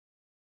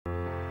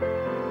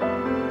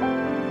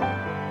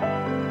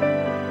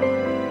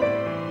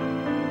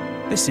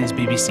This is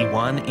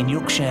BBC1 in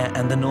Yorkshire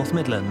and the North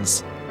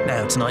Midlands.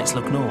 Now tonight's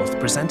Look North,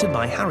 presented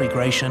by Harry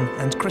Gration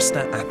and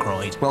Christa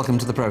Ackroyd. Welcome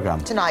to the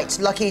programme. Tonight,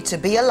 lucky to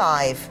be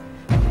alive.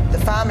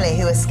 The family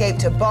who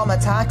escaped a bomb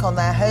attack on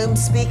their home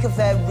speak of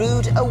their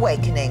rude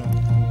awakening.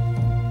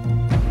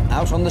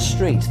 Out on the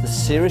street, the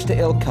seriously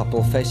ill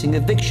couple facing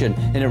eviction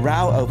in a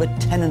row over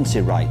tenancy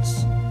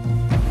rights.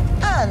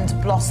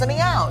 And blossoming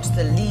out,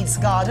 the Leeds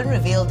garden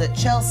revealed at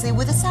Chelsea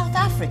with a South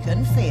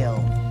African feel.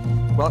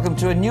 Welcome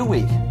to a new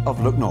week of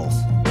Look North.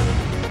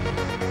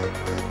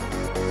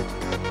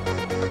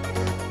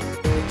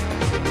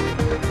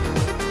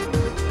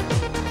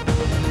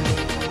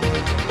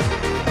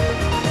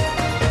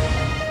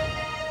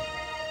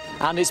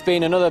 And it's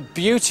been another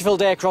beautiful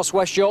day across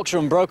West Yorkshire,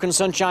 unbroken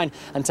sunshine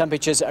and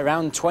temperatures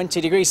around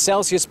 20 degrees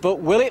Celsius. But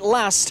will it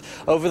last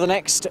over the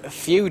next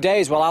few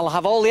days? Well, I'll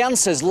have all the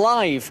answers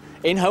live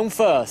in Home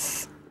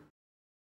Firth.